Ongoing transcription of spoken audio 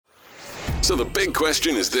So the big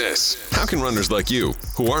question is this: how can runners like you,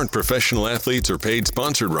 who aren't professional athletes or paid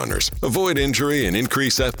sponsored runners, avoid injury and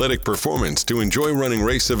increase athletic performance to enjoy running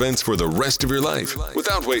race events for the rest of your life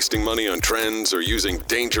without wasting money on trends or using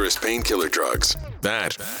dangerous painkiller drugs?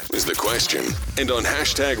 That is the question. And on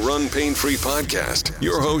hashtag Run Pain Free Podcast,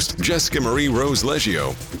 your host, Jessica Marie Rose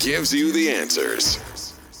Leggio, gives you the answers.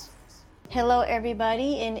 Hello,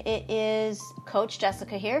 everybody, and it is Coach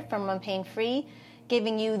Jessica here from Run Pain Free,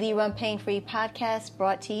 giving you the Run Pain Free podcast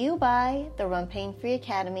brought to you by the Run Pain Free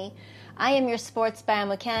Academy. I am your sports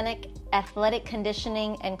biomechanic, athletic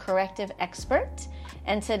conditioning, and corrective expert.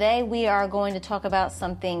 And today we are going to talk about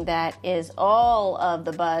something that is all of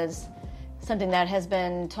the buzz, something that has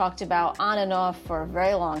been talked about on and off for a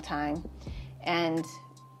very long time. And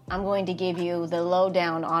I'm going to give you the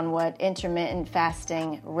lowdown on what intermittent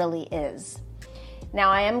fasting really is.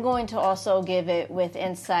 Now, I am going to also give it with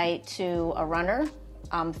insight to a runner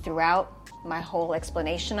throughout my whole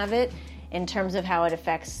explanation of it in terms of how it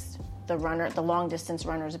affects the runner, the long distance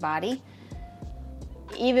runner's body.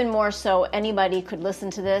 Even more so, anybody could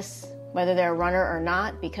listen to this, whether they're a runner or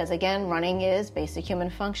not, because again, running is basic human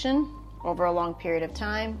function over a long period of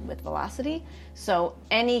time with velocity. So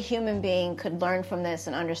any human being could learn from this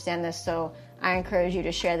and understand this. So I encourage you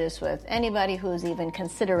to share this with anybody who's even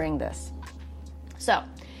considering this. So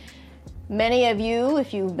many of you,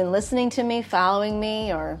 if you've been listening to me, following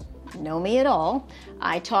me, or know me at all,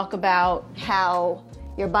 I talk about how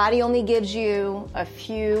your body only gives you a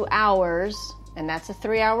few hours, and that's a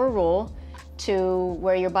 3-hour rule, to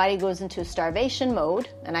where your body goes into starvation mode,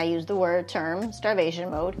 and I use the term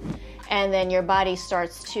starvation mode, and then your body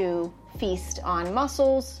starts to feast on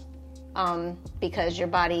muscles because your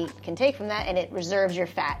body can take from that, and it reserves your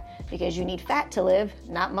fat because you need fat to live,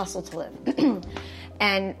 not muscle to live.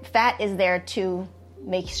 And fat is there to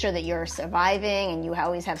make sure that you're surviving and you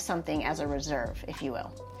always have something as a reserve, if you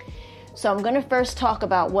will. So I'm going to first talk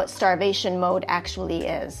about what starvation mode actually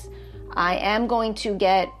is. I am going to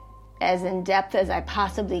get as in depth as I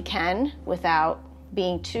possibly can without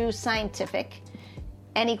being too scientific.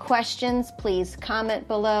 Any questions, please comment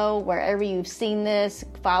below wherever you've seen this.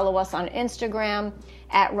 Follow us on Instagram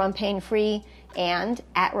at RunPainFree and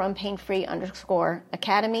at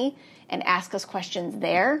RunPainFree_Academy and ask us questions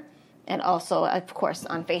there, and also, of course,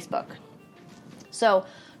 on Facebook. So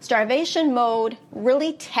starvation mode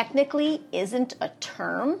really technically isn't a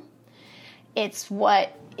term. It's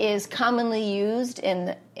what is commonly used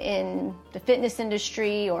in the fitness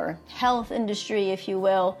industry or health industry, if you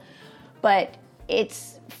will, but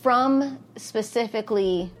it's from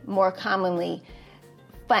specifically, more commonly,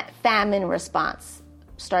 famine response.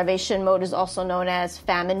 Starvation mode is also known as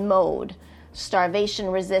famine mode, starvation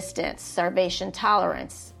resistance, starvation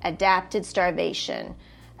tolerance, adapted starvation,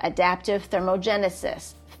 adaptive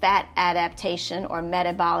thermogenesis, fat adaptation, or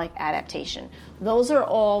metabolic adaptation. Those are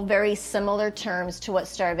all very similar terms to what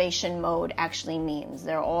starvation mode actually means.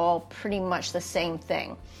 They're all pretty much the same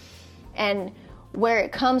thing. And where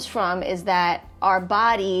it comes from is that our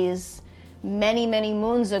bodies, many, many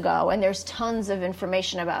moons ago, and there's tons of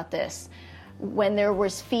information about this, when there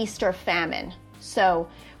was feast or famine. So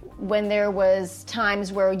when there was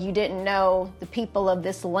times where you didn't know, the people of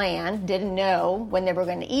this land didn't know when they were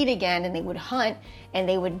going to eat again, and they would hunt and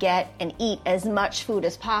they would get and eat as much food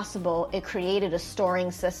as possible, it created a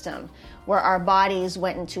storing system where our bodies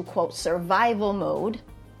went into, quote, survival mode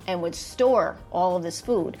and would store all of this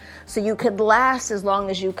food. So you could last as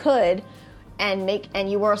long as you could and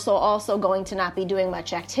you were also going to not be doing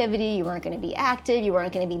much activity, you weren't going to be active, you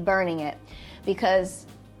weren't going to be burning it, because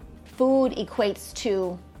food equates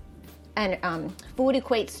to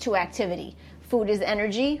activity. Food is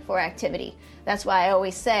energy for activity. That's why I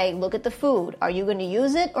always say, look at the food. Are you going to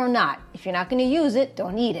use it or not? If you're not going to use it,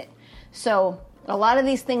 don't eat it. So a lot of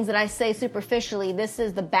these things that I say superficially, this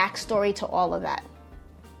is the backstory to all of that.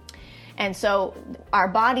 And so our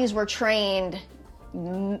bodies were trained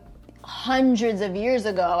hundreds of years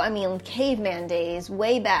ago, caveman days,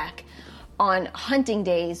 way back, on hunting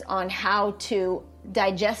days, on how to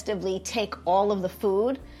digestively take all of the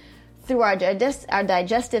food through our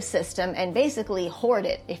digestive system and basically hoard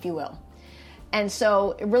it, if you will. And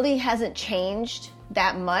so it really hasn't changed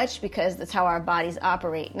that much because that's how our bodies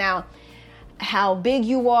operate. Now, how big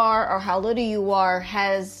you are or how little you are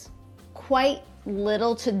has quite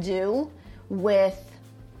little to do with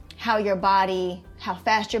how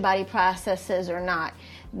fast your body processes or not.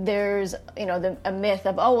 There's, a myth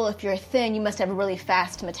of, if you're thin, you must have a really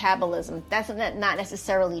fast metabolism. That's not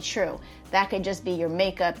necessarily true. That could just be your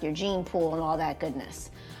makeup, your gene pool, and all that goodness.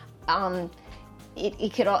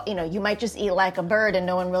 it could, you might just eat like a bird and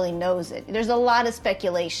no one really knows it. There's a lot of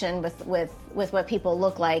speculation with what people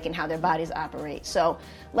look like and how their bodies operate. So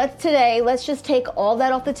let's just take all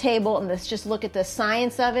that off the table and let's just look at the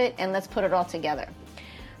science of it and let's put it all together.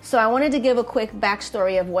 So I wanted to give a quick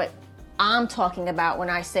backstory of what I'm talking about when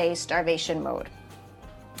I say starvation mode.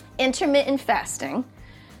 Intermittent fasting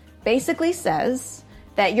basically says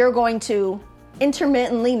that you're going to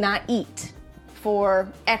intermittently not eat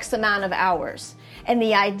for X amount of hours. And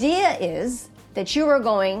the idea is that you are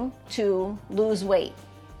going to lose weight.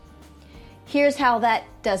 Here's how that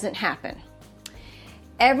doesn't happen.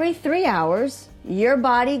 Every 3 hours, your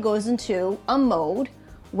body goes into a mode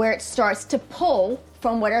where it starts to pull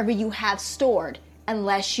from whatever you have stored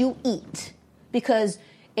unless you eat. Because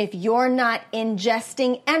if you're not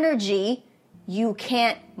ingesting energy, you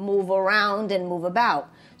can't move around and move about.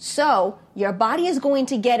 So your body is going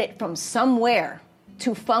to get it from somewhere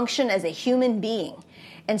to function as a human being.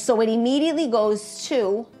 And so it immediately goes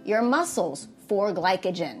to your muscles for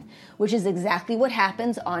glycogen, which is exactly what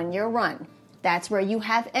happens on your run. That's where you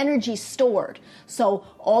have energy stored. So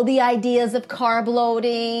all the ideas of carb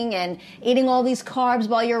loading and eating all these carbs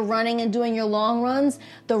while you're running and doing your long runs,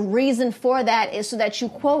 the reason for that is so that you,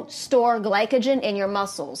 quote, store glycogen in your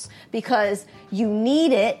muscles because you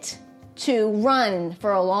need it to run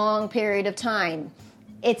for a long period of time.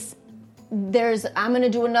 I'm going to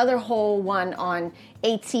do another whole one on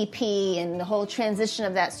ATP and the whole transition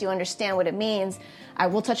of that so you understand what it means. I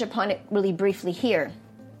will touch upon it really briefly here.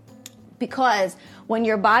 Because when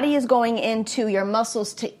your body is going into your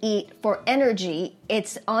muscles to eat for energy,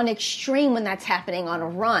 it's on extreme when that's happening on a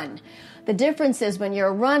run. The difference is when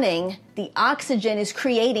you're running, the oxygen is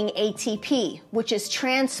creating ATP, which is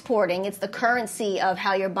transporting. It's the currency of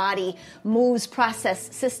how your body moves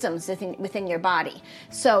process systems within your body.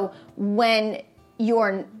 So when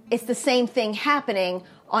it's the same thing happening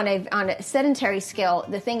on a sedentary scale.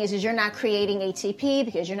 The thing is you're not creating ATP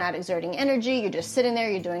because you're not exerting energy. You're just sitting there,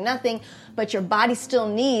 you're doing nothing, but your body still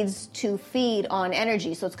needs to feed on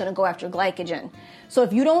energy. So it's going to go after glycogen. So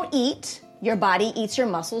if you don't eat, your body eats your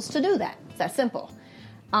muscles to do that. It's that simple.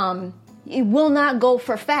 It will not go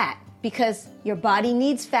for fat because your body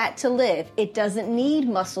needs fat to live. It doesn't need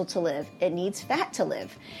muscle to live. It needs fat to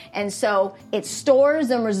live. And so it stores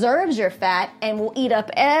and reserves your fat and will eat up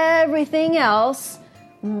everything else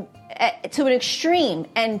to an extreme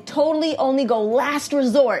and totally only go last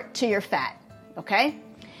resort to your fat. Okay?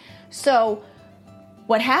 So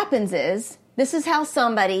what happens is this is how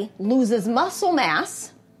somebody loses muscle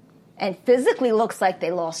mass and physically looks like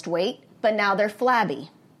they lost weight, but now they're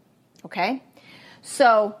flabby. Okay?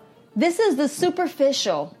 So this is the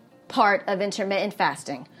superficial part of intermittent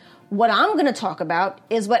fasting. What I'm going to talk about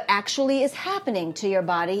is what actually is happening to your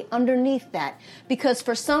body underneath that. Because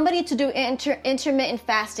for somebody to do intermittent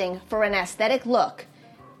fasting for an aesthetic look,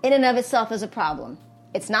 in and of itself is a problem.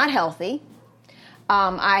 It's not healthy.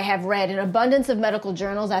 I have read an abundance of medical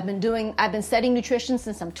journals. I've been studying nutrition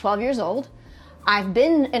since I'm 12 years old. I've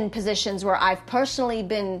been in positions where I've personally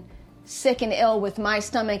been sick and ill with my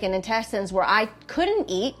stomach and intestines where I couldn't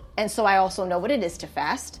eat, and so I also know what it is to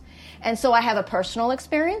fast. And so I have a personal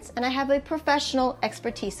experience and I have a professional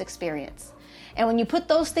expertise experience. And when you put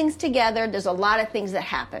those things together, there's a lot of things that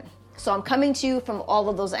happen. So I'm coming to you from all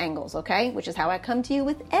of those angles, okay? Which is how I come to you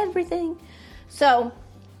with everything. So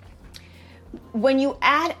when you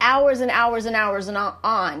add hours and hours and hours and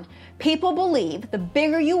on, people believe the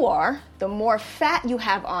bigger you are, the more fat you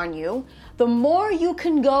have on you, the more you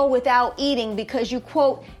can go without eating because you,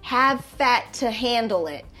 quote, have fat to handle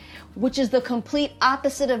it, which is the complete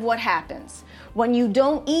opposite of what happens. When you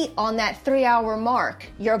don't eat on that 3-hour mark,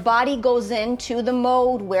 your body goes into the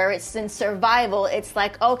mode where it's in survival. It's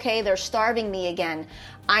like, okay, they're starving me again.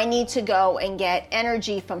 I need to go and get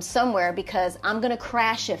energy from somewhere because I'm going to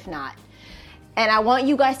crash if not. And I want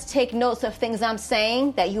you guys to take notes of things I'm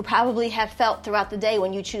saying that you probably have felt throughout the day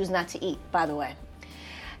when you choose not to eat, by the way.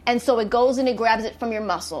 And so it goes and it grabs it from your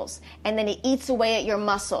muscles, and then it eats away at your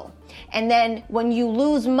muscle. And then when you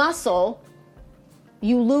lose muscle,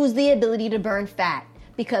 you lose the ability to burn fat,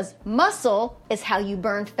 because muscle is how you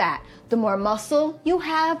burn fat. The more muscle you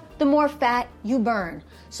have, the more fat you burn.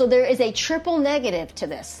 So there is a triple negative to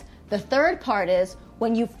this. The third part is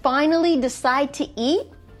when you finally decide to eat,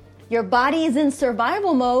 your body is in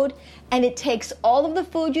survival mode and it takes all of the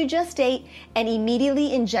food you just ate and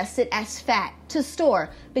immediately ingests it as fat to store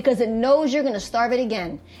because it knows you're going to starve it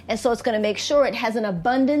again. And so it's going to make sure it has an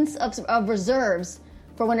abundance of reserves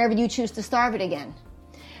for whenever you choose to starve it again.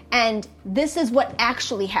 And this is what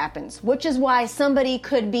actually happens, which is why somebody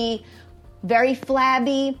could be very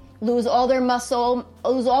flabby lose all their muscle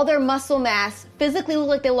mass, physically look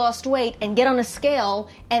like they lost weight, and get on a scale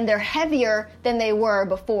and they're heavier than they were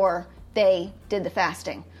before they did the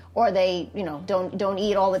fasting, or they, don't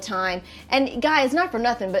eat all the time. And guys, not for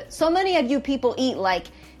nothing, but so many of you people eat like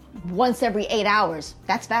once every 8 hours.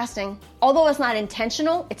 That's fasting. Although it's not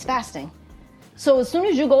intentional, it's fasting. So as soon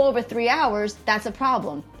as you go over 3 hours, that's a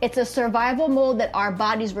problem. It's a survival mode that our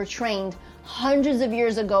bodies were trained hundreds of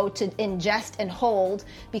years ago to ingest and hold,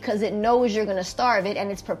 because it knows you're going to starve it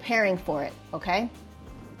and it's preparing for it, okay?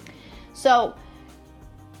 So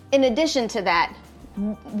in addition to that,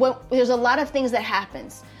 there's a lot of things that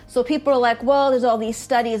happens. So people are like, well, there's all these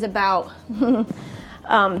studies about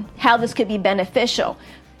how this could be beneficial.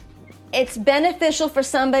 It's beneficial for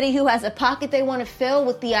somebody who has a pocket they want to fill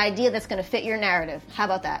with the idea that's going to fit your narrative. How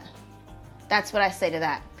about that? That's what I say to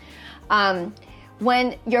that.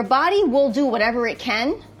 When your body will do whatever it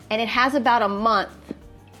can, and it has about a month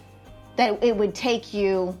that it would take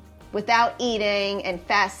you without eating and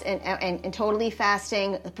fast and totally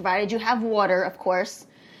fasting, provided you have water, of course.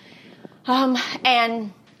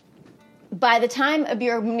 And by the time of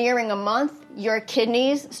you're nearing a month, your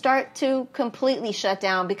kidneys start to completely shut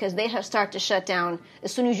down, because they start to shut down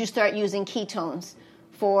as soon as you start using ketones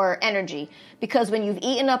for energy. Because when you've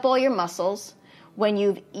eaten up all your muscles, when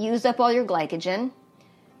you've used up all your glycogen,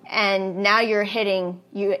 and now you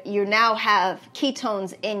now have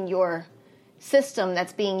ketones in your system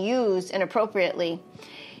that's being used inappropriately,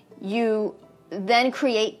 you then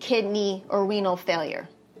create kidney or renal failure.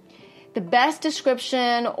 The best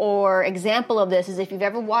description or example of this is if you've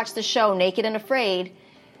ever watched the show Naked and Afraid,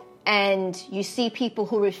 and you see people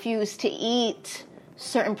who refuse to eat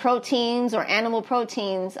certain proteins or animal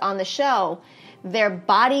proteins on the show, their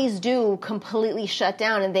bodies do completely shut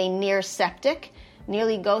down and they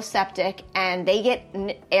nearly go septic, and they get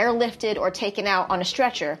airlifted or taken out on a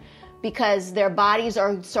stretcher, because their bodies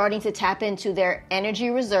are starting to tap into their energy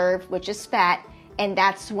reserve, which is fat, and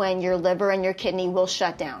that's when your liver and your kidney will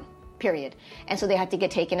shut down. Period. And so they have to get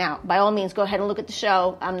taken out. By all means, go ahead and look at the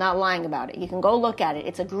show. I'm not lying about it. You can go look at it.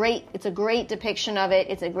 It's a great depiction of it.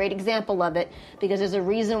 It's a great example of it, because there's a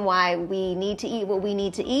reason why we need to eat what we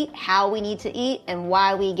need to eat, how we need to eat, and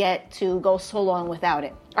why we get to go so long without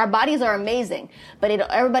it. Our bodies are amazing, but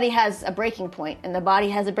everybody has a breaking point, and the body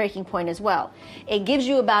has a breaking point as well. It gives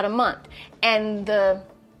you about a month. And the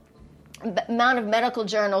amount of medical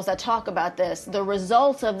journals that talk about this, the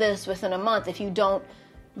results of this within a month, if you don't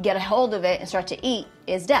get a hold of it and start to eat,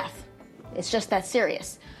 is death. It's just that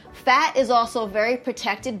serious. Fat is also very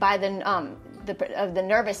protected by the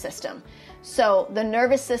nervous system. So the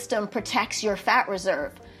nervous system protects your fat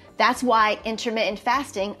reserve. That's why intermittent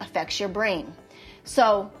fasting affects your brain.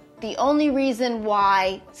 So the only reason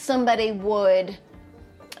why somebody would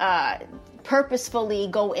purposefully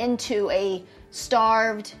go into a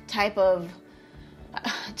starved type of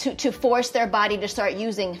to force their body to start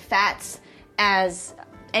using fats as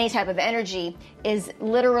any type of energy is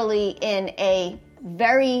literally in a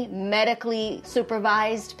very medically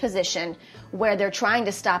supervised position where they're trying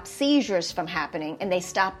to stop seizures from happening, and they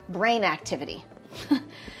stop brain activity.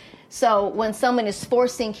 So when someone is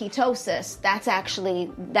forcing ketosis,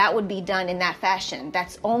 that would be done in that fashion.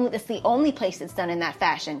 That's the only place it's done in that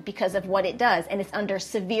fashion because of what it does. And it's under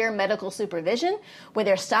severe medical supervision where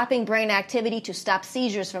they're stopping brain activity to stop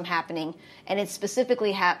seizures from happening. And it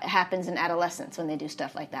specifically happens in adolescence when they do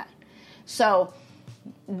stuff like that. So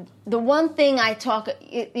the one thing I talk,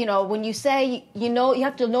 when you say, you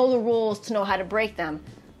have to know the rules to know how to break them.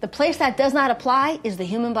 The place that does not apply is the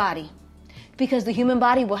human body. Because the human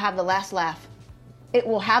body will have the last laugh. It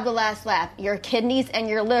will have the last laugh. Your kidneys and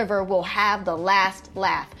your liver will have the last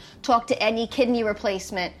laugh. Talk to any kidney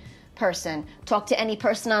replacement person. Talk to any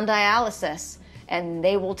person on dialysis. And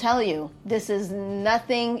they will tell you, this is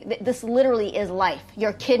nothing. This literally is life.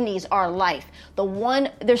 Your kidneys are life. You don't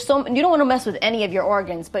want to mess with any of your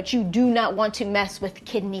organs, but you do not want to mess with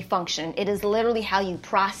kidney function. It is literally how you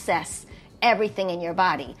process everything in your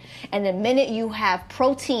body. And the minute you have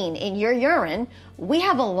protein in your urine, we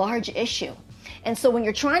have a large issue. And so when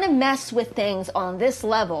you're trying to mess with things on this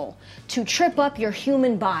level to trip up your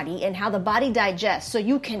human body and how the body digests so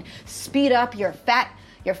you can speed up your fat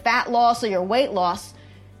loss or your weight loss,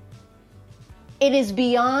 it is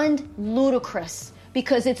beyond ludicrous,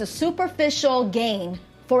 because it's a superficial gain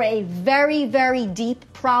for a very, very deep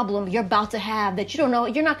problem you're about to have that you're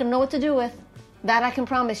not going to know what to do with. That I can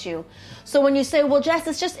promise you. So when you say, well, Jess,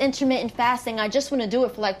 it's just intermittent fasting, I just want to do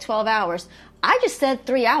it for like 12 hours. I just said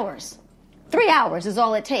 3 hours. 3 hours is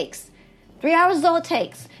all it takes. 3 hours is all it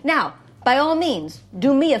takes. Now, by all means,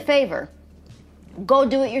 do me a favor. Go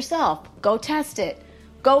do it yourself. Go test it.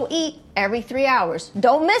 Go eat every 3 hours.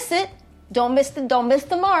 Don't miss it. Don't miss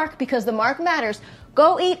the mark, because the mark matters.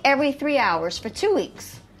 Go eat every 3 hours for 2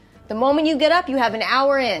 weeks. The moment you get up, you have an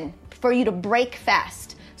hour in for you to break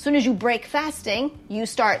fast. As soon as you break fasting, you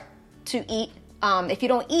start to eat. If you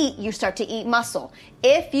don't eat, you start to eat muscle.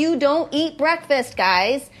 If you don't eat breakfast,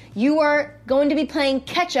 guys, you are going to be playing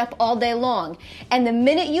catch up all day long. And the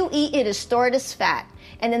minute you eat, it is stored as fat.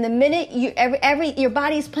 And then the minute your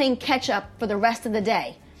body's playing catch up for the rest of the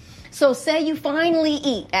day. So say you finally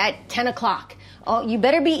eat at 10 o'clock. Oh, you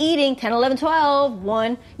better be eating 10, 11, 12,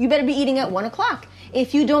 1. You better be eating at 1 o'clock.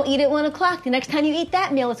 If you don't eat at 1 o'clock, the next time you eat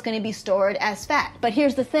that meal, it's going to be stored as fat. But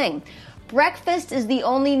here's the thing. Breakfast is the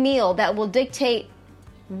only meal that will dictate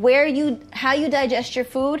how you digest your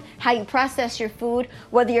food, how you process your food,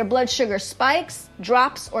 whether your blood sugar spikes,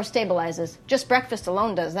 drops, or stabilizes. Just breakfast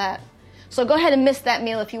alone does that. So go ahead and miss that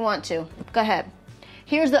meal if you want to. Go ahead.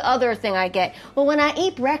 Here's the other thing I get. Well, when I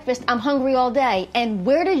eat breakfast, I'm hungry all day. And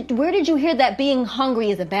where did you hear that being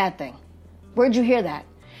hungry is a bad thing? Where'd you hear that?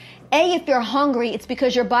 If you're hungry, it's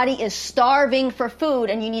because your body is starving for food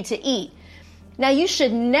and you need to eat. Now, you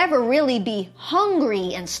should never really be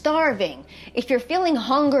hungry and starving. If you're feeling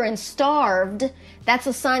hunger and starved, that's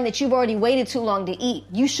a sign that you've already waited too long to eat.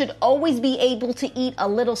 You should always be able to eat a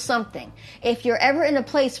little something. If you're ever in a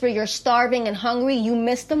place where you're starving and hungry, you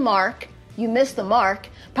miss the mark. You miss the mark.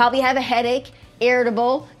 Probably have a headache,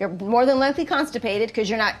 irritable. You're more than likely constipated because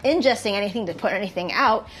you're not ingesting anything to put anything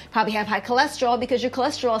out. Probably have high cholesterol because your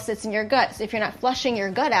cholesterol sits in your gut. So if you're not flushing your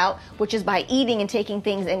gut out, which is by eating and taking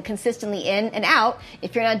things in consistently in and out,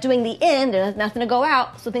 if you're not doing the in, there's nothing to go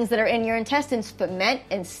out. So things that are in your intestines ferment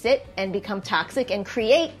and sit and become toxic and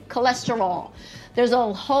create cholesterol. There's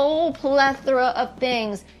a whole plethora of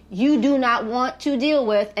things you do not want to deal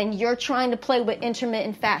with, and you're trying to play with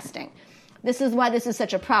intermittent fasting. This is why this is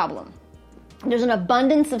such a problem. There's an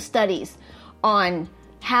abundance of studies on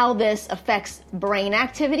how this affects brain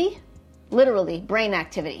activity, literally brain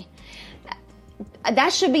activity.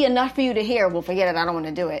 That should be enough for you to hear, well, forget it, I don't want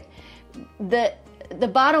to do it. The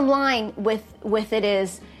bottom line with it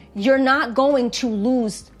is you're not going to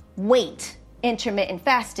lose weight intermittent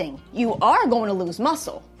fasting. You are going to lose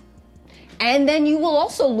muscle. And then you will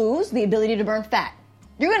also lose the ability to burn fat.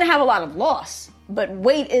 You're going to have a lot of loss, but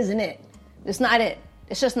weight isn't it. It's not it.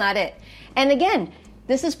 It's just not it. And again,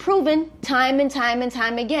 this is proven time and time and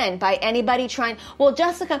time again by anybody trying. Well,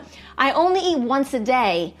 Jessica, I only eat once a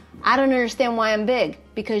day. I don't understand why I'm big.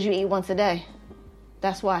 Because you eat once a day.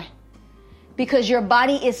 That's why. Because your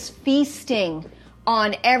body is feasting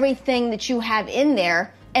on everything that you have in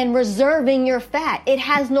there and reserving your fat. It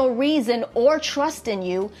has no reason or trust in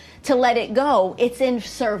you to let it go. It's in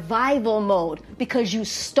survival mode because you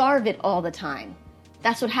starve it all the time.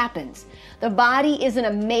 That's what happens. The body is an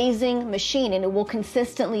amazing machine, and it will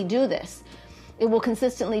consistently do this. It will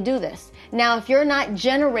consistently do this. Now, if you're not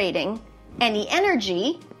generating any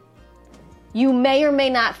energy, you may or may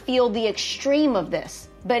not feel the extreme of this.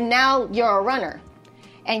 But now you're a runner,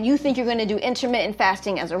 and you think you're going to do intermittent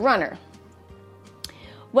fasting as a runner.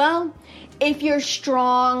 Well, if you're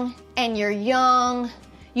strong and you're young,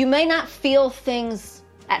 you may not feel things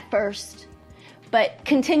at first. But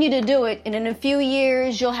continue to do it, and in a few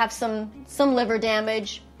years, you'll have some liver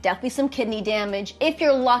damage, definitely some kidney damage, if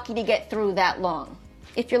you're lucky to get through that long.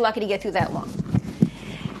 If you're lucky to get through that long.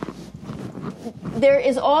 There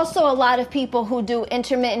is also a lot of people who do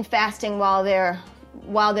intermittent fasting while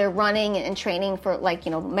they're running and training for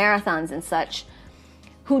marathons and such,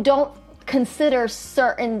 who don't consider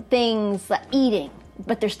certain things like eating,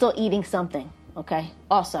 but they're still eating something, okay?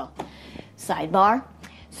 Also, sidebar.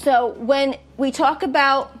 So when we talk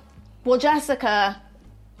about, well, Jessica,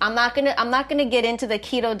 I'm not gonna get into the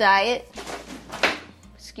keto diet,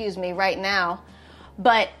 right now,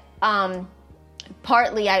 but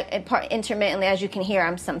partly, intermittently, as you can hear,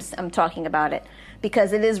 I'm talking about it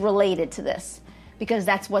because it is related to this. Because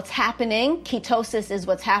that's what's happening. Ketosis is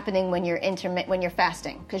what's happening when you're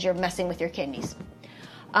fasting, because you're messing with your kidneys.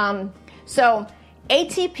 So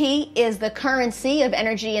ATP is the currency of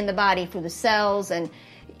energy in the body for the cells, and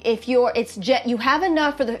if you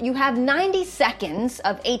have 90 seconds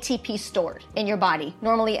of ATP stored in your body,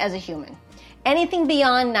 normally as a human. Anything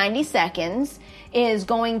beyond 90 seconds is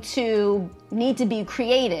going to need to be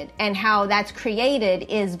created, and how that's created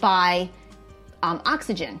is by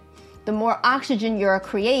oxygen. The more oxygen you're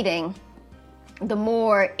creating, the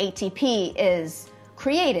more ATP is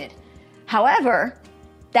created. However,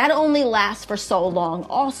 that only lasts for so long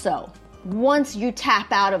also. Once you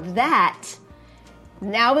tap out of that,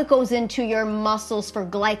 now it goes into your muscles for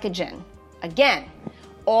glycogen. Again,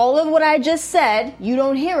 all of what I just said, you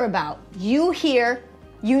don't hear about. You hear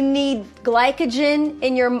You need glycogen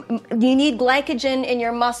in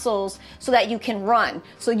your muscles so that you can run.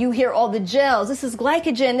 So you hear all the gels. This is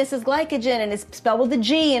glycogen, and it's spelled with a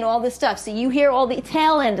G and all this stuff. So you hear all the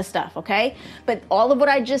tail end of stuff, okay? But all of what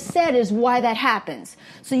I just said is why that happens.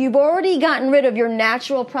 So you've already gotten rid of your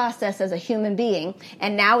natural process as a human being,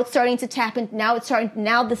 and now it's starting to tap in. Now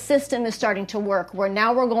the system is starting to work. We're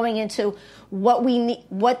going into what we need,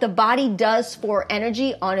 what the body does for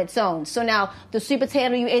energy on its own. So now the sweet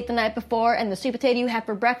potato you ate the night before and the sweet potato you had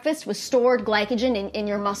for breakfast was stored glycogen in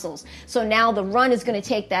your muscles. So now the run is going to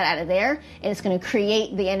take that out of there and it's going to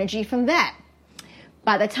create the energy from that.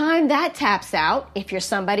 By the time that taps out, if you're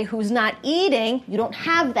somebody who's not eating, you don't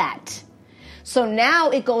have that. So now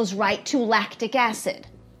it goes right to lactic acid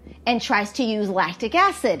and tries to use lactic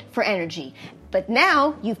acid for energy. But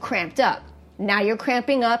now you've cramped up. Now you're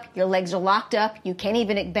cramping up, your legs are locked up, you can't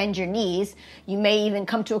even bend your knees. You may even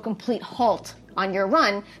come to a complete halt on your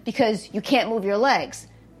run because you can't move your legs.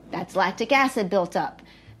 That's lactic acid built up.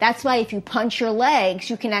 That's why if you punch your legs,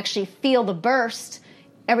 you can actually feel the burst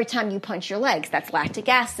every time you punch your legs. That's lactic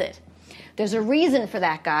acid. There's a reason for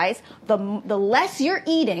that, guys. The less you're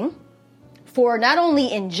eating, for not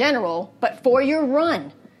only in general, but for your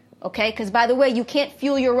run. Okay, because by the way, you can't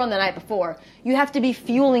fuel your run the night before. You have to be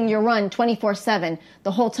fueling your run 24/7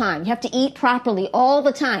 the whole time. You have to eat properly all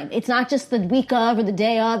the time. It's not just the week of or the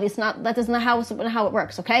day of. That's not how it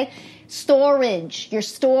works, okay? Storage. You're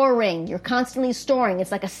storing. You're constantly storing.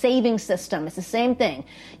 It's like a saving system. It's the same thing.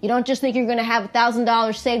 You don't just think you're going to have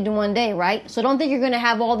 $1,000 saved in one day, right? So don't think you're going to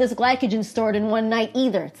have all this glycogen stored in one night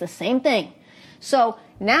either. It's the same thing. So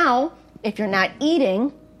now, if you're not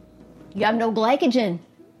eating, you have no glycogen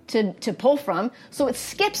to pull from. So it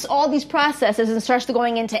skips all these processes and starts to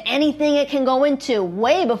going into anything it can go into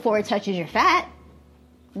way before it touches your fat.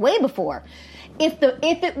 Way before. If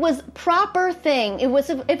it was a proper thing and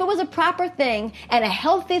a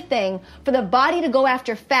healthy thing for the body to go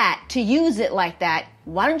after fat, to use it like that,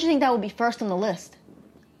 why don't you think that would be first on the list?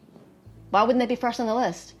 Why wouldn't that be first on the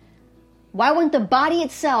list? Why wouldn't the body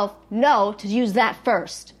itself know to use that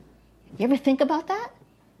first? You ever think about that?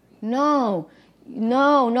 No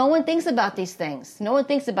one thinks about these things. No one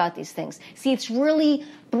thinks about these things. See, it's really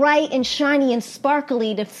bright and shiny and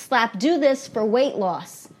sparkly to slap do this for weight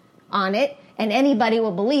loss on it, and anybody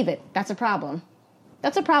will believe it. That's a problem.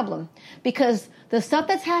 That's a problem. Because the stuff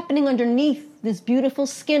that's happening underneath this beautiful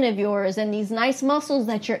skin of yours and these nice muscles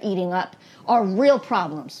that you're eating up are real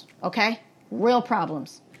problems, okay? Real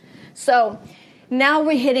problems. So now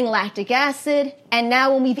we're hitting lactic acid, and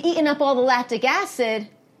now when we've eaten up all the lactic acid,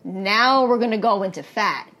 now we're going to go into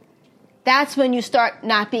fat. That's when you start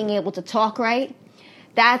not being able to talk right.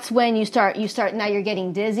 That's when you start, now you're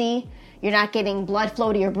getting dizzy. You're not getting blood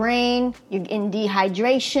flow to your brain. You're in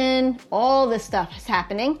dehydration. All this stuff is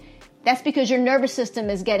happening. That's because your nervous system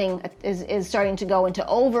is starting to go into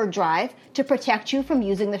overdrive to protect you from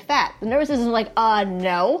using the fat. The nervous system is like,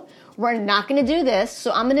 no, we're not going to do this.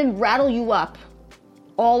 So I'm going to rattle you up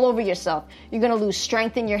all over yourself. You're going to lose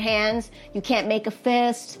strength in your hands. You can't make a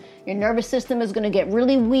fist. Your nervous system is going to get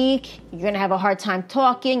really weak. You're going to have a hard time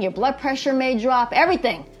talking. Your blood pressure may drop.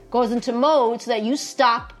 Everything goes into mode so that you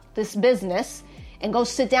stop this business and go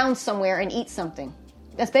sit down somewhere and eat something.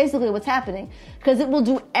 That's basically what's happening, because it will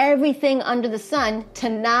do everything under the sun to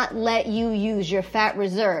not let you use your fat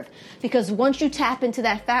reserve. Because once you tap into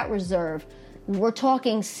that fat reserve, we're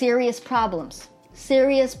talking serious problems.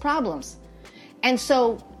 Serious problems. And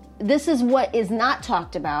so this is what is not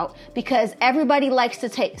talked about, because everybody likes to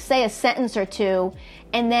say a sentence or two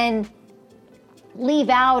and then leave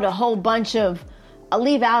out a whole bunch of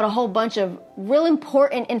real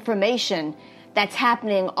important information that's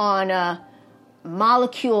happening on a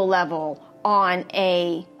molecule level, on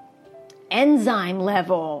a enzyme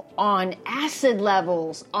level, on acid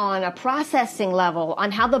levels, on a processing level, on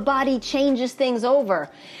how the body changes things over.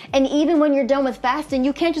 And even when you're done with fasting,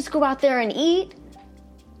 you can't just go out there and eat.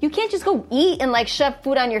 You can't just go eat and shove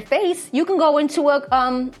food on your face. You can go into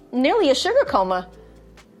nearly a sugar coma,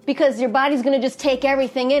 because your body's going to just take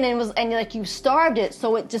everything in and you starved it.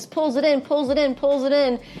 So it just pulls it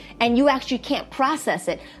in, and you actually can't process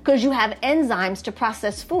it because you have enzymes to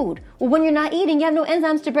process food. Well, when you're not eating, you have no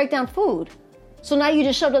enzymes to break down food. So now you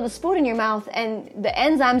just shoved all this food in your mouth and the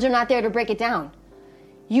enzymes are not there to break it down.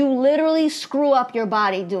 You literally screw up your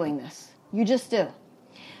body doing this. You just do.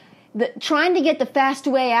 Trying to get the fast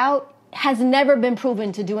way out has never been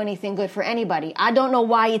proven to do anything good for anybody. I don't know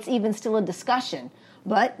why it's even still a discussion.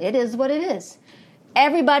 But it is what it is.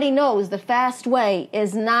 Everybody knows the fast way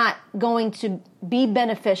is not going to be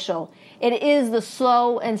beneficial. It is the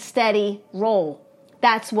slow and steady roll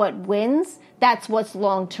That's what wins. That's what's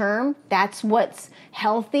long term. That's what's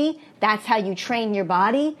healthy. That's how you train your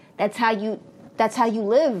body. That's how you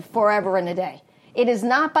live forever and a day. It is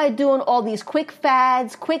not by doing all these quick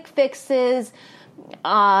fads, quick fixes,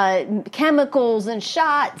 chemicals and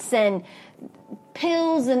shots and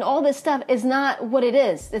pills and all this stuff is not what it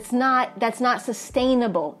is. That's not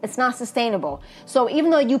sustainable. It's not sustainable. So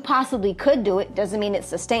even though you possibly could do it, doesn't mean it's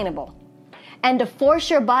sustainable. And to force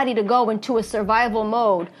your body to go into a survival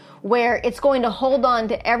mode where it's going to hold on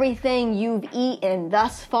to everything you've eaten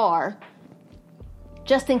thus far,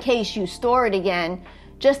 just in case you store it again,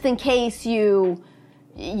 just in case you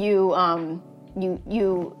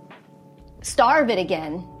starve it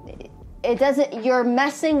again. You're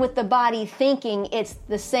messing with the body thinking it's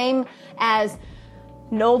the same as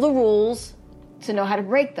know the rules to know how to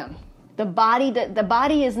break them. The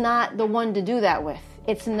body is not the one to do that with.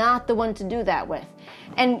 It's not the one to do that with.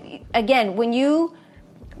 And again, when you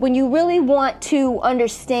really want to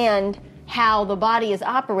understand how the body is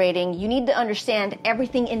operating, you need to understand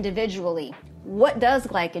everything individually. What does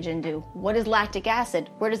glycogen do? What is lactic acid?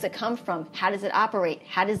 Where does it come from? How does it operate?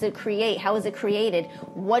 How does it create? How is it created?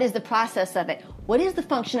 What is the process of it? What is the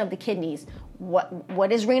function of the kidneys?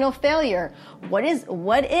 What is renal failure? What is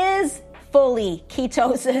fully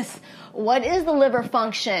ketosis? What is the liver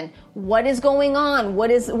function? What is going on?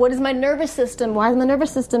 What is my nervous system? Why is my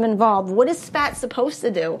nervous system involved? What is fat supposed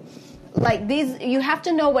to do? Like these, you have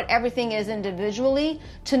to know what everything is individually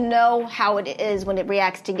to know how it is when it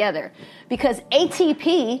reacts together. Because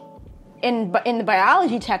ATP in the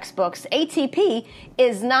biology textbooks, ATP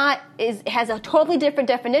has a totally different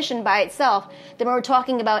definition by itself than when we're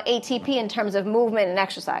talking about ATP in terms of movement and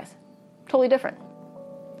exercise. Totally different.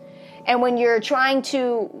 And when you're trying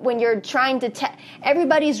to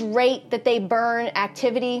everybody's rate that they burn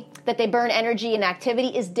energy and activity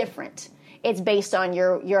is different. It's based on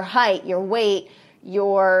your height, your weight,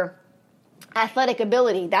 your athletic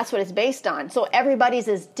ability. That's what it's based on. So everybody's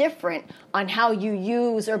is different on how you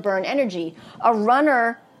use or burn energy. A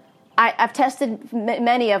runner, I've tested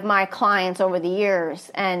many of my clients over the years,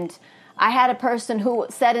 and I had a person who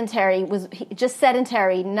was sedentary,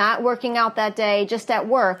 not working out that day, just at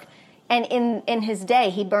work. And in his day,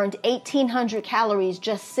 he burned 1,800 calories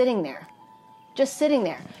just sitting there.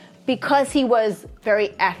 Because he was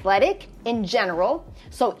very athletic in general.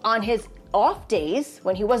 So on his off days,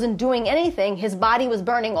 when he wasn't doing anything, his body was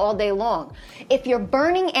burning all day long. If you're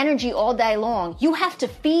burning energy all day long, you have to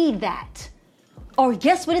feed that. Or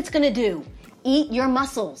guess what it's going to do? Eat your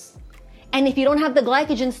muscles. And if you don't have the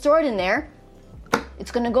glycogen stored in there,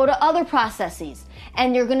 it's going to go to other processes.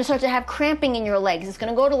 And you're going to start to have cramping in your legs. It's going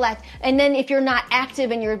to go to and then if you're not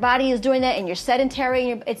active and your body is doing that and you're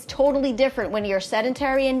sedentary, it's totally different when you're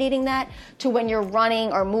sedentary and needing that to when you're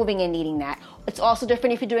running or moving and needing that. It's also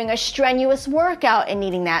different if you're doing a strenuous workout and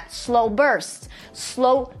needing that. Slow bursts.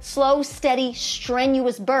 Slow, steady,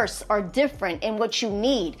 strenuous bursts are different in what you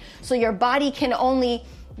need. So your body can only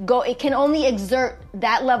exert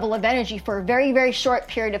that level of energy for a very, very short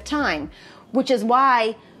period of time, which is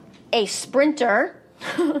why a sprinter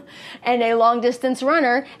and a long distance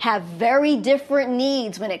runner have very different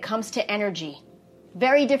needs when it comes to energy.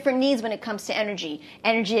 Very different needs when it comes to energy.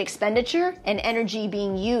 Energy expenditure and energy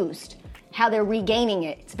being used. How they're regaining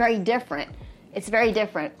it. It's very different.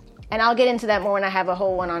 And I'll get into that more when I have a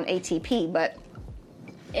whole one on ATP. But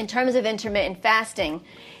in terms of intermittent fasting,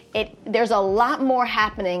 there's a lot more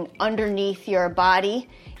happening underneath your body,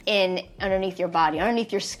 underneath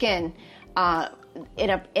your skin,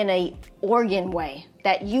 in a organ way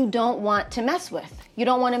that you don't want to mess with.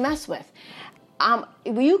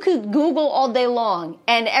 You could Google all day long,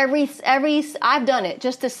 and I've done it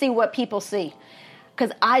just to see what people see,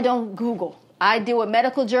 because I don't Google. I deal with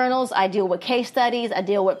medical journals, I deal with case studies, I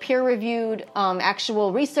deal with peer-reviewed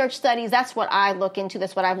actual research studies. That's what I look into.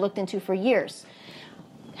 That's what I've looked into for years.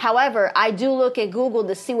 However, I do look at Google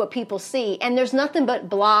to see what people see, and there's nothing but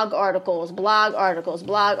blog articles.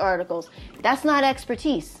 That's not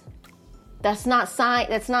expertise. That's not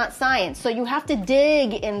science. So you have to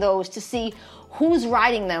dig in those to see who's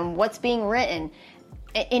writing them, what's being written,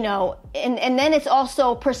 and then it's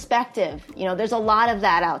also perspective. There's a lot of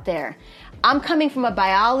that out there. I'm coming from a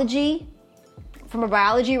biology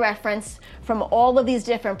reference, from all of these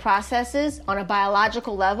different processes on a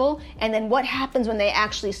biological level, and then what happens when they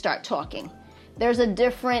actually start talking. There's a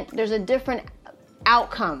different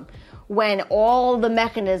outcome when all the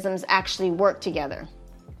mechanisms actually work together.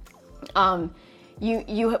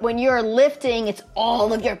 When you're lifting, it's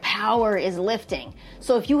all of your power is lifting.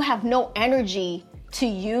 So if you have no energy to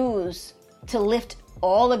use to lift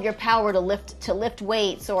all of your power, to lift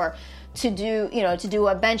weights, or to do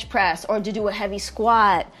a bench press, or to do a heavy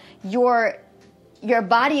squat, your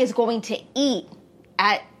body is going to eat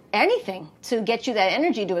at anything to get you that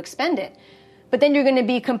energy to expend it. But then you're going to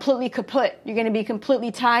be completely kaput. You're going to be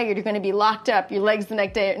completely tired. You're going to be locked up. Your legs the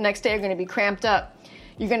next day are going to be cramped up.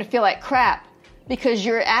 You're going to feel like crap because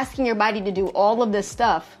you're asking your body to do all of this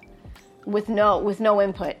stuff with no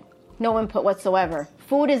input whatsoever.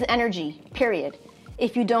 Food is energy, period.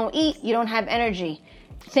 If you don't eat, you don't have energy.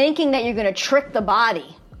 Thinking that you're going to trick the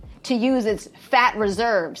body to use its fat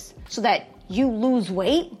reserves so that you lose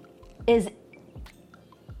weight is,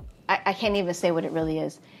 I can't even say what it really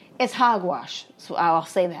is. It's hogwash. So I'll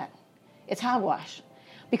say that. It's hogwash.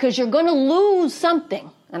 Because you're going to lose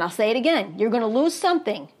something. And I'll say it again. You're going to lose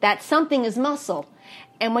something. That something is muscle.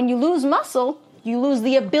 And when you lose muscle, you lose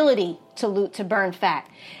the ability to burn fat.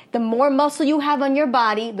 The more muscle you have on your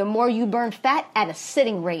body, the more you burn fat at a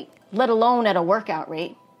sitting rate, let alone at a workout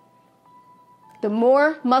rate. The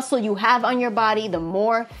more muscle you have on your body, the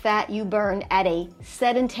more fat you burn at a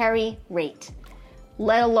sedentary rate,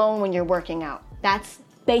 let alone when you're working out. That's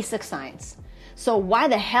basic science. So why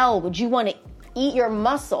the hell would you want to eat your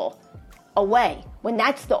muscle away when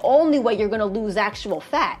that's the only way you're going to lose actual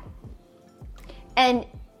fat? And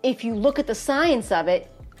if you look at the science of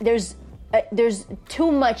it, there's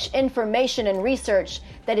too much information and research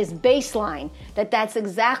that is baseline, that's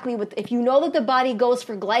exactly what, if you know that the body goes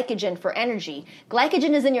for glycogen for energy,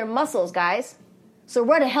 glycogen is in your muscles, guys. So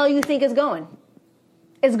where the hell you think it's going?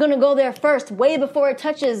 It's going to go there first, way before it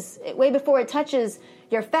touches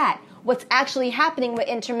your fat. What's actually happening with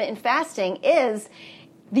intermittent fasting is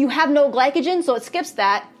you have no glycogen, so it skips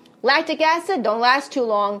that. Lactic acid don't last too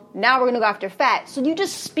long. Now we're going to go after fat. So you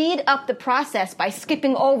just speed up the process by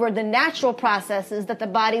skipping over the natural processes that the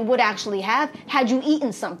body would actually have had you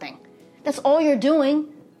eaten something. That's all you're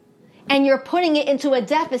doing. And you're putting it into a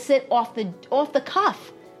deficit off the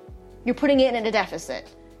cuff. You're putting it in a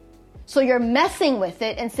deficit. So you're messing with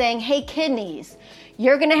it and saying, hey, kidneys,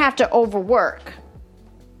 you're going to have to overwork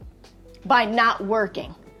by not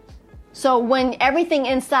working. So when everything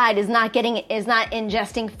inside is not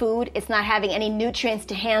ingesting food, it's not having any nutrients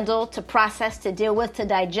to handle, to process, to deal with, to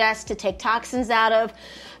digest, to take toxins out of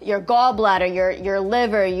your gallbladder, your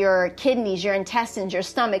liver, your kidneys, your intestines, your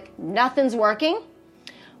stomach, nothing's working.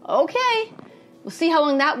 Okay, we'll see how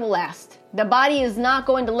long that will last. The body is not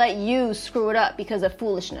going to let you screw it up because of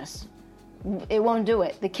foolishness. It won't do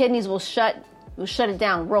it. The kidneys will shut it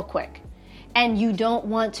down real quick. And you don't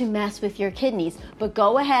want to mess with your kidneys. But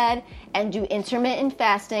go ahead and do intermittent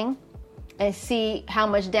fasting and see how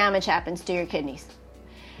much damage happens to your kidneys.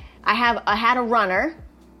 I had a runner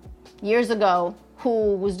years ago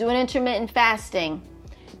who was doing intermittent fasting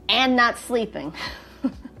and not sleeping.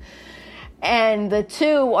 And the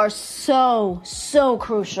two are so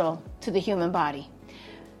crucial to the human body,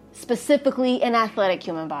 specifically an athletic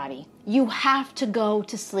human body. You have to go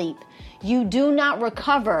to sleep. You do not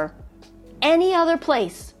recover any other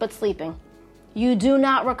place but sleeping. You do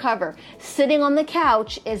not recover. Sitting on the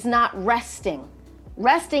couch is not resting.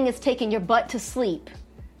 Resting is taking your butt to sleep.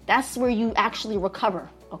 That's where you actually recover,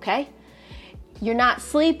 okay? You're not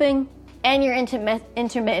sleeping and you're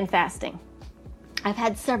intermittent fasting. I've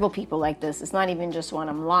had several people like this. It's not even just one.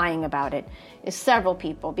 I'm lying about it. It's several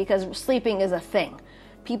people because sleeping is a thing.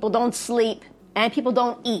 People don't sleep and people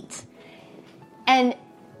don't eat. And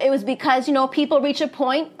it was because, people reach a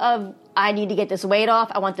point of, I need to get this weight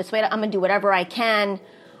off. I want this weight off. I'm going to do whatever I can.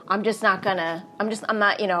 I'm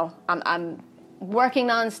working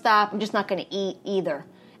nonstop. I'm just not going to eat either.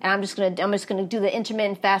 And I'm just going to do the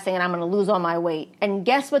intermittent fasting and I'm going to lose all my weight. And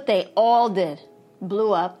guess what they all did?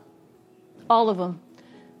 Blew up. All of them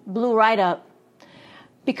blew right up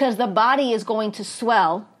because the body is going to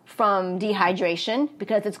swell from dehydration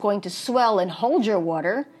because it's going to swell and hold your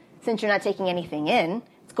water since you're not taking anything in.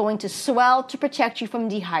 It's going to swell to protect you from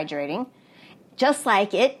dehydrating, just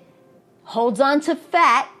like it holds on to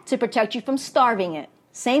fat to protect you from starving it.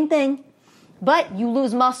 Same thing, but you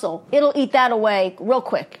lose muscle. It'll eat that away real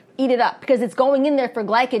quick. Eat it up because it's going in there for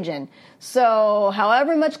glycogen. So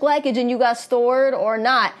however much glycogen you got stored or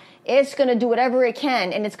not, it's going to do whatever it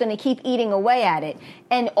can and it's going to keep eating away at it.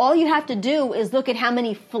 And all you have to do is look at how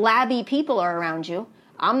many flabby people are around you.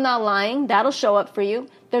 I'm not lying. That'll show up for you.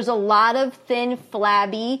 There's a lot of thin,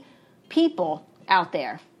 flabby people out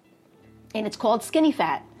there. And it's called skinny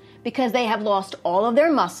fat because they have lost all of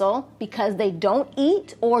their muscle because they don't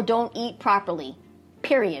eat or don't eat properly.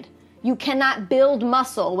 Period. You cannot build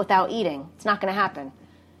muscle without eating. It's not going to happen.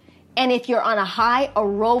 And if you're on a high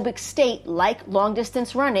aerobic state like long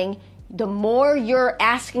distance running, The more you're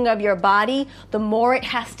asking of your body, the more it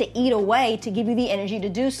has to eat away to give you the energy to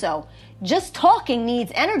do so. Just talking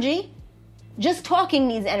needs energy. Just talking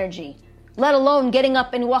needs energy, let alone getting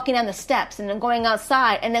up and walking down the steps and then going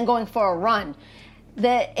outside and then going for a run.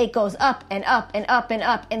 It goes up and up and up and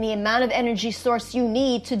up, and the amount of energy source you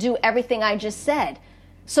need to do everything I just said.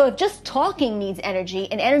 So if just talking needs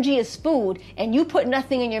energy, and energy is food, and you put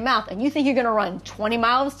nothing in your mouth and you think you're going to run 20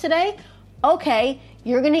 miles today, okay,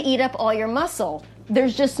 you're going to eat up all your muscle.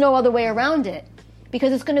 There's just no other way around it,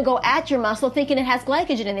 because it's going to go at your muscle thinking it has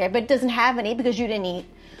glycogen in there, but it doesn't have any because you didn't eat.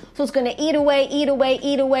 So it's going to eat away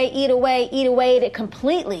at it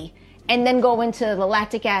completely, and then go into the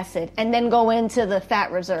lactic acid, and then go into the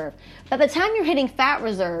fat reserve. By the time you're hitting fat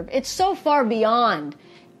reserve, it's so far beyond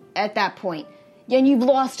at that point. And you've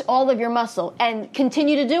lost all of your muscle, and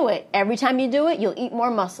continue to do it. Every time you do it, you'll eat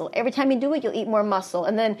more muscle. Every time you do it, you'll eat more muscle.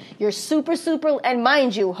 And then you're super, and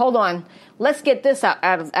mind you, hold on, let's get this out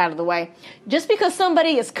of the way. Just because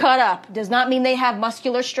somebody is cut up does not mean they have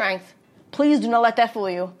muscular strength. Please do not let that fool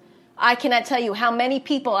you. I cannot tell you how many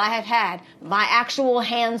people I have had my actual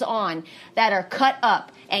hands on that are cut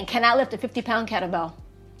up and cannot lift a 50-pound kettlebell.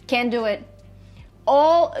 Can't do it.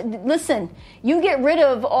 Listen, you get rid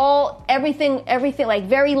of everything like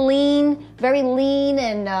very lean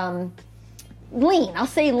and lean. I'll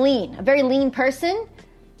say lean. A very lean person,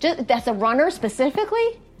 that's a runner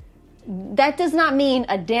specifically, that does not mean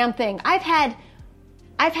a damn thing. I've had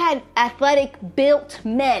athletic built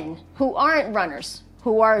men who aren't runners,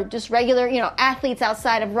 who are just regular, athletes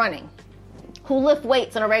outside of running, who lift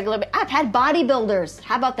weights on a regular basis. I've had bodybuilders.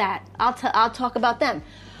 How about that? I'll talk about them.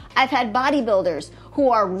 I've had bodybuilders who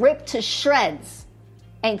are ripped to shreds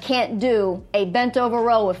and can't do a bent over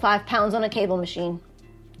row with 5 pounds on a cable machine.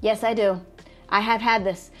 Yes, I do. I have had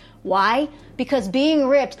this. Why? Because being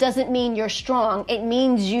ripped doesn't mean you're strong. It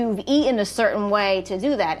means you've eaten a certain way to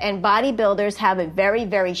do that. And bodybuilders have a very,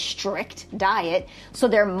 very strict diet, so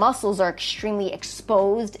their muscles are extremely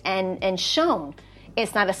exposed and shown.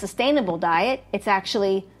 It's not a sustainable diet. It's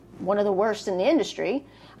actually one of the worst in the industry.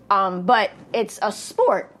 But it's a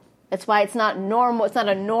sport. That's why it's not normal. It's not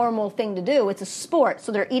a normal thing to do. It's a sport.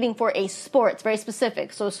 So they're eating for a sport. It's very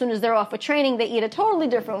specific. So as soon as they're off of training, they eat a totally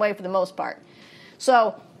different way for the most part.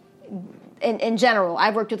 So in general,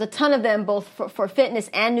 I've worked with a ton of them, both for fitness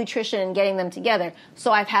and nutrition, and getting them together.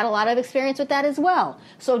 So I've had a lot of experience with that as well.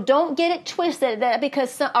 So don't get it twisted that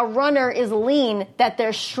because a runner is lean, that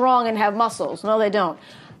they're strong and have muscles. No, they don't.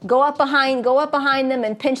 Go up behind them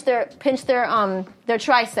and pinch their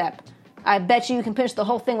tricep. I bet you can pinch the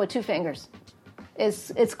whole thing with 2 fingers.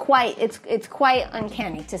 It's quite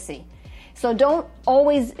uncanny to see. So don't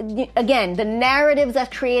always, again, the narratives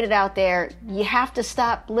that's created out there, you have to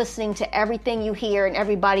stop listening to everything you hear and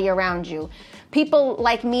everybody around you. People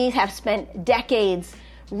like me have spent decades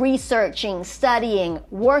researching, studying,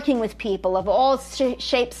 working with people of all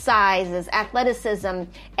shapes, sizes, athleticism,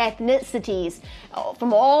 ethnicities,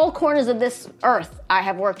 from all corners of this earth I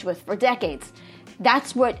have worked with for decades.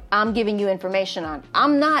 That's what I'm giving you information on.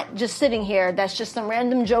 I'm not just sitting here, that's just some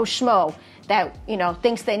random Joe Schmo that,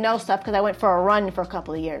 thinks they know stuff because I went for a run for a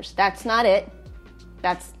couple of years. That's not it.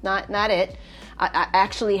 That's not it. I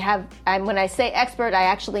actually have, and when I say expert, I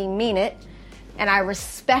actually mean it. And I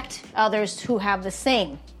respect others who have the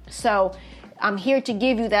same. So I'm here to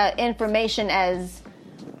give you that information as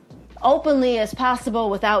openly as possible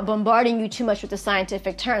without bombarding you too much with the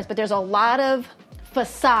scientific terms. But there's a lot of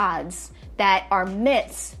facades that are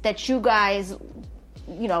myths that you guys,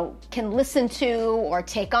 can listen to or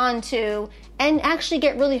take on to and actually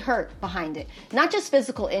get really hurt behind it. Not just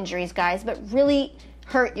physical injuries, guys, but really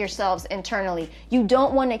hurt yourselves internally. You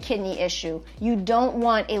don't want a kidney issue. You don't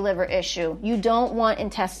want a liver issue. You don't want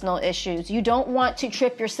intestinal issues. You don't want to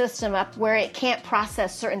trip your system up where it can't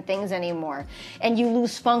process certain things anymore and you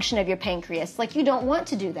lose function of your pancreas. You don't want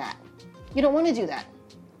to do that. You don't want to do that.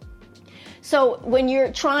 So when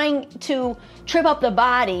you're trying to trip up the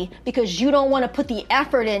body because you don't want to put the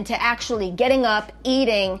effort into actually getting up,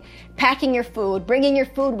 eating, packing your food, bringing your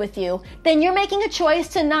food with you, then you're making a choice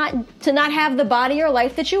to not have the body or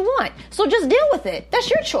life that you want. So just deal with it. That's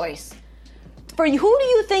your choice. For who do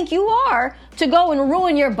you think you are to go and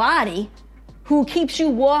ruin your body? Who keeps you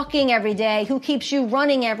walking every day, who keeps you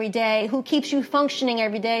running every day, who keeps you functioning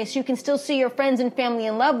every day so you can still see your friends and family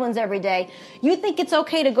and loved ones every day. You think it's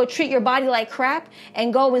okay to go treat your body like crap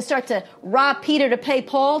and go and start to rob Peter to pay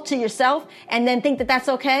Paul to yourself and then think that that's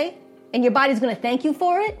okay? And your body's going to thank you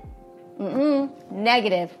for it?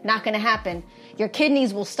 Negative. Not going to happen. Your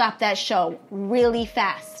kidneys will stop that show really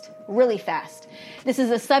fast. really fast. This is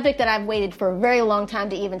a subject that I've waited for a very long time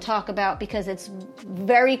to even talk about because it's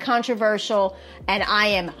very controversial, and I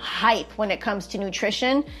am hype when it comes to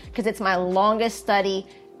nutrition because it's my longest study.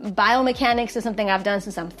 Biomechanics is something I've done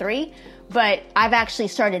since I'm 3, but I've actually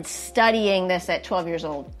started studying this at 12 years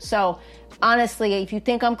old. So honestly, if you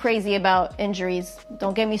think I'm crazy about injuries,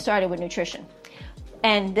 don't get me started with nutrition.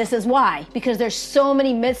 And this is why, because there's so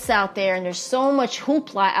many myths out there and there's so much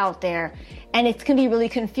hoopla out there, and it can be really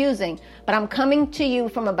confusing. But I'm coming to you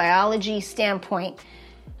from a biology standpoint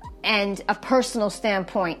and a personal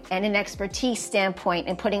standpoint and an expertise standpoint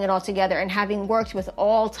and putting it all together, and having worked with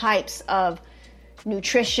all types of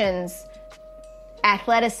nutritions,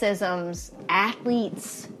 athleticisms,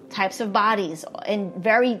 athletes, types of bodies, and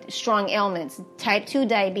very strong ailments, type 2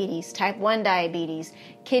 diabetes, type 1 diabetes,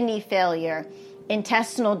 kidney failure,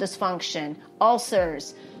 intestinal dysfunction,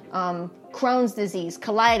 ulcers, Crohn's disease,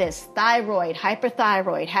 colitis, thyroid,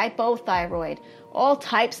 hyperthyroid, hypothyroid, all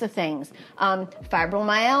types of things,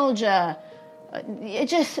 fibromyalgia.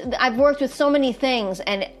 I've worked with so many things,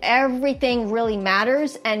 and everything really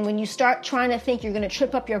matters. And when you start trying to think you're going to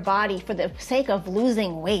trip up your body for the sake of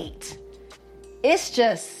losing weight, it's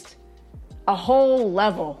just a whole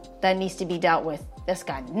level that needs to be dealt with. That's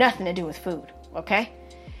got nothing to do with food, okay?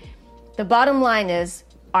 The bottom line is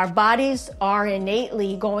our bodies are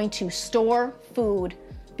innately going to store food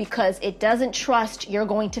because it doesn't trust you're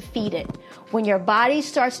going to feed it. When your body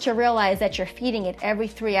starts to realize that you're feeding it every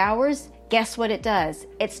 3 hours, guess what it does?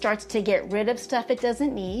 It starts to get rid of stuff it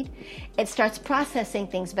doesn't need. It starts processing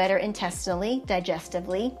things better intestinally,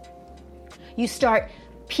 digestively. You start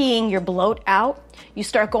peeing your bloat out. You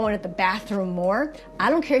start going to the bathroom more. I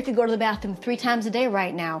don't care if you go to the bathroom 3 times a day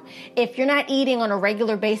right now. If you're not eating on a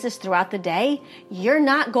regular basis throughout the day, you're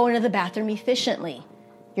not going to the bathroom efficiently.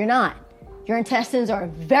 You're not. Your intestines are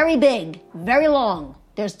very big, very long.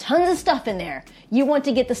 There's tons of stuff in there. You want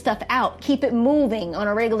to get the stuff out. Keep it moving on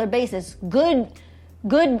a regular basis. Good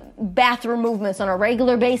bathroom movements on a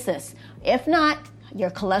regular basis. If not, your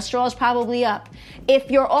cholesterol is probably up. If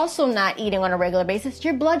you're also not eating on a regular basis,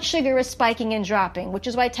 your blood sugar is spiking and dropping, which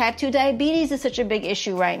is why type 2 diabetes is such a big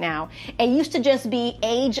issue right now. It used to just be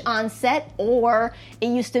age onset, or it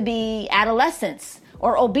used to be adolescence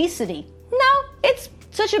or obesity. No, it's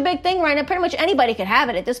such a big thing right now. Pretty much anybody could have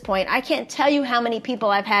it at this point. I can't tell you how many people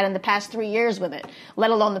I've had in the past 3 years with it,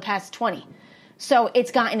 let alone the past 20. So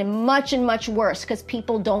it's gotten much and much worse because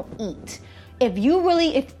people don't eat.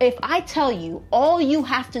 If I tell you all you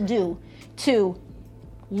have to do to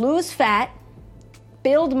lose fat,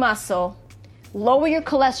 build muscle, lower your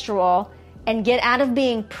cholesterol, and get out of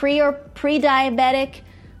being pre-diabetic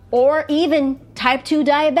or even type 2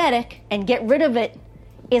 diabetic and get rid of it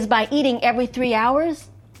is by eating every 3 hours,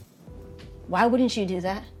 why wouldn't you do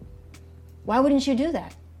that? Why wouldn't you do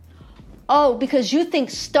that? Oh, because you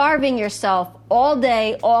think starving yourself all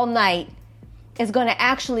day, all night is going to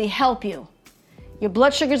actually help you. Your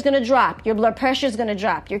blood sugar is going to drop. Your blood pressure is going to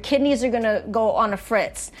drop. Your kidneys are going to go on a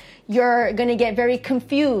fritz. You're going to get very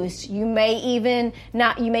confused. You may even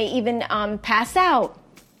pass out.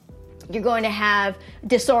 You're going to have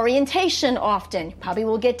disorientation often. Probably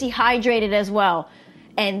will get dehydrated as well.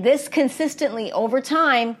 And this consistently over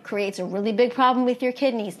time creates a really big problem with your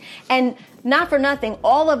kidneys. And not for nothing,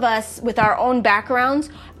 all of us with our own backgrounds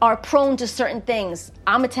are prone to certain things.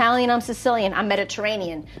 I'm Italian, I'm Sicilian, I'm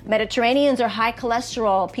Mediterranean. Mediterraneans are high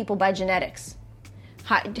cholesterol people by genetics.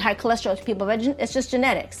 High cholesterol people by it's just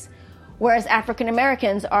genetics. Whereas African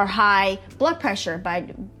Americans are high blood pressure,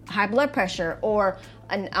 or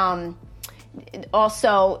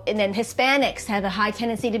also, and then Hispanics have a high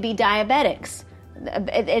tendency to be diabetics.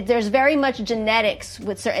 There's very much genetics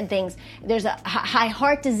with certain things. There's a high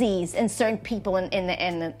heart disease in certain people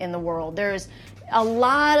in the world. There's a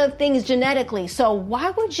lot of things genetically. So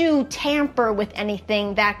why would you tamper with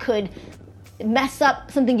anything that could mess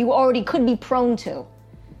up something you already could be prone to?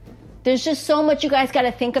 There's just so much you guys got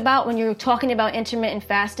to think about when you're talking about intermittent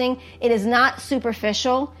fasting. It is not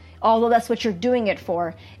superficial, although that's what you're doing it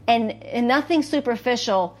for. And nothing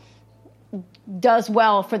superficial does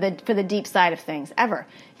well for the deep side of things ever.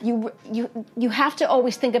 You have to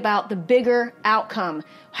always think about the bigger outcome.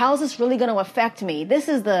 How is this really going to affect me? This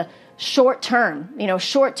is the short term.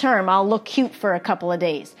 Short term, I'll look cute for a couple of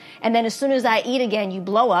days. And then as soon as I eat again, you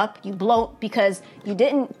blow up, you bloat because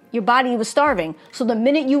your body was starving. So the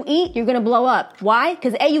minute you eat, you're going to blow up. Why?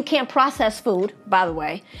 Because A, you can't process food, by the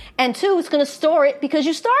way. And 2, it's going to store it because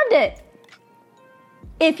you starved it.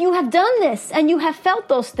 If you have done this and you have felt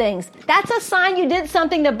those things, that's a sign you did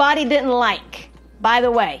something the body didn't like, by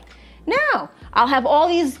the way. Now, I'll have all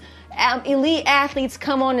these elite athletes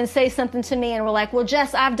come on and say something to me and we're like, well,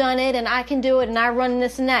 Jess, I've done it and I can do it and I run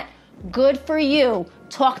this and that. Good for you.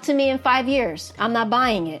 Talk to me in 5 years. I'm not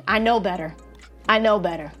buying it. I know better.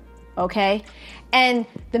 Okay? And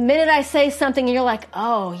the minute I say something and you're like,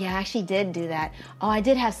 oh, yeah, I actually did do that. Oh, I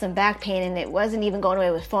did have some back pain and it wasn't even going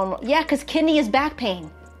away with foam. Yeah, because kidney is back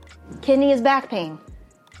pain. Kidney is back pain.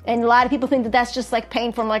 And a lot of people think that that's just like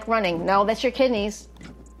pain from like running. No, that's your kidneys.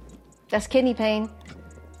 That's kidney pain.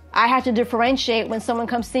 I have to differentiate when someone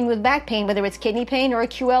comes to me with back pain, whether it's kidney pain or a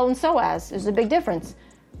QL and psoas. There's a big difference.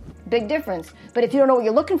 Big difference. But if you don't know what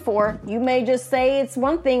you're looking for, you may just say it's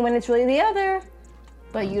one thing when it's really the other.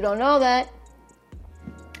 But you don't know that.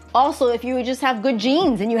 Also, if you just have good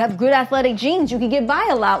genes and you have good athletic genes, you can get by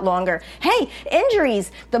a lot longer. Hey,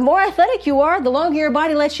 injuries. The more athletic you are, the longer your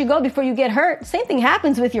body lets you go before you get hurt. Same thing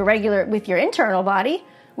happens with your internal body,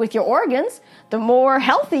 with your organs. The more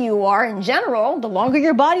healthy you are in general, the longer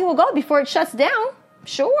your body will go before it shuts down.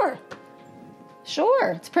 Sure.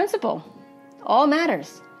 It's principle. All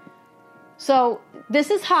matters. So this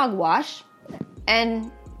is hogwash.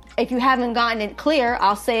 And if you haven't gotten it clear,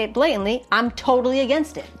 I'll say it blatantly. I'm totally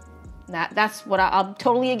against it. That's what I'm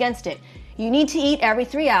totally against it. You need to eat every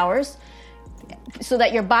 3 hours so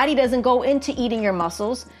that your body doesn't go into eating your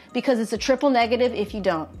muscles, because it's a triple negative if you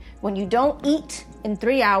don't. When you don't eat in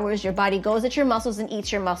 3 hours, your body goes at your muscles and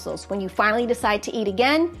eats your muscles. When you finally decide to eat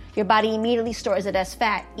again, your body immediately stores it as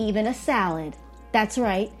fat, even a salad. That's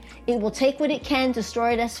right. It will take what it can to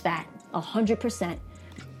store it as fat, 100%.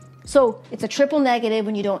 So it's a triple negative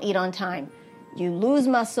when you don't eat on time. You lose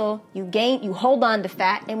muscle, you hold on to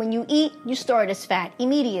fat, and when you eat, you store it as fat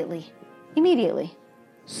immediately.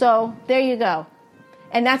 So there you go.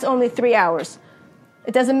 And that's only 3 hours.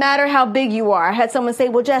 It doesn't matter how big you are. I had someone say,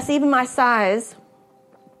 well, Jess, even my size,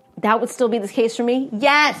 that would still be the case for me?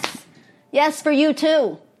 Yes, for you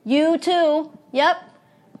too. Yep.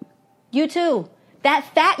 You too. That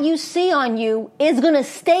fat you see on you is going to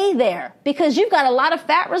stay there because you've got a lot of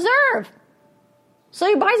fat reserve. So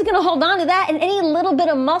your body's going to hold on to that, and any little bit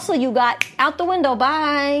of muscle you got, out the window,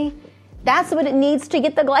 bye. That's what it needs to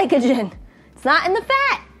get the glycogen. It's not in the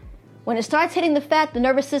fat. When it starts hitting the fat, the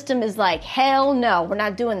nervous system is like, hell no, we're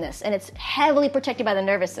not doing this. And it's heavily protected by the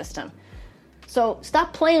nervous system. So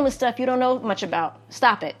stop playing with stuff you don't know much about.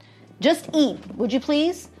 Stop it. Just eat, would you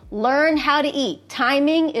please? Learn how to eat.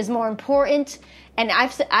 Timing is more important. And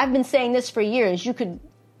I've been saying this for years. You could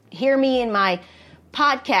hear me in my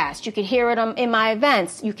podcast. You can hear it in my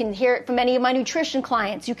events. You can hear it from any of my nutrition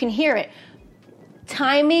clients. You can hear it.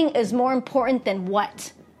 Timing is more important than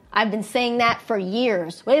what? I've been saying that for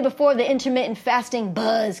years. Way before the intermittent fasting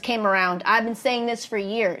buzz came around. I've been saying this for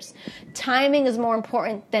years. Timing is more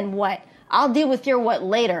important than what? I'll deal with your what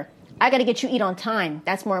later. I got to get you eat on time.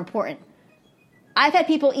 That's more important. I've had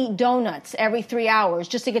people eat donuts every 3 hours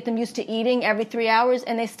just to get them used to eating every 3 hours,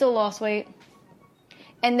 and they still lost weight.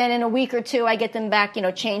 And then in a week or two, I get them back,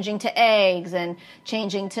 changing to eggs and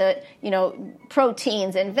changing to,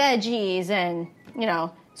 proteins and veggies and,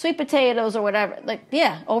 sweet potatoes or whatever.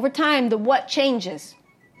 Over time, the what changes.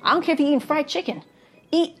 I don't care if you're eating fried chicken.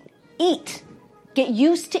 Eat. Get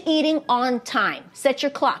used to eating on time. Set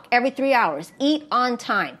your clock every 3 hours. Eat on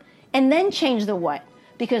time. And then change the what.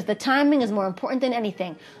 Because the timing is more important than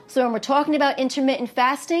anything. So when we're talking about intermittent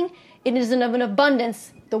fasting, it is of an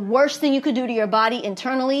abundance. The worst thing you could do to your body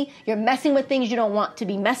internally, you're messing with things you don't want to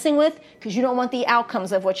be messing with because you don't want the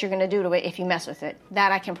outcomes of what you're going to do to it if you mess with it.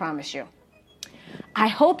 That I can promise you. I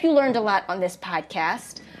hope you learned a lot on this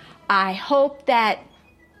podcast. I hope that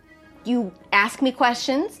you ask me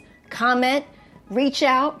questions, comment, reach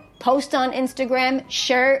out, post on Instagram,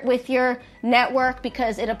 share it with your network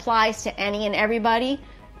because it applies to any and everybody,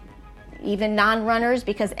 even non-runners,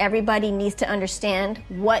 because everybody needs to understand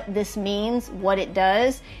what this means, what it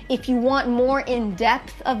does. If you want more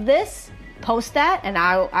in-depth of this, post that, and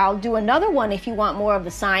I'll do another one. If you want more of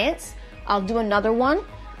the science, I'll do another one.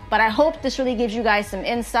 But I hope this really gives you guys some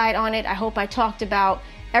insight on it. I hope I talked about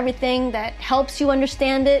everything that helps you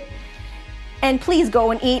understand it. And please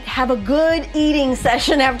go and eat. Have a good eating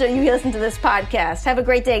session after you listen to this podcast. Have a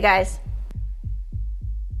great day, guys.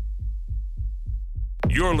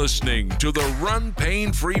 You're listening to the Run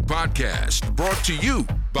Pain Free podcast, brought to you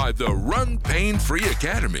by the Run Pain Free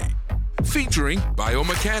Academy, featuring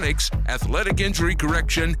biomechanics, athletic injury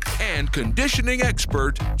correction, and conditioning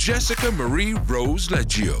expert Jessica Marie Rose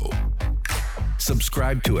Leggio.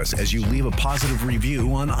 Subscribe to us as you leave a positive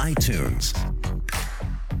review on iTunes.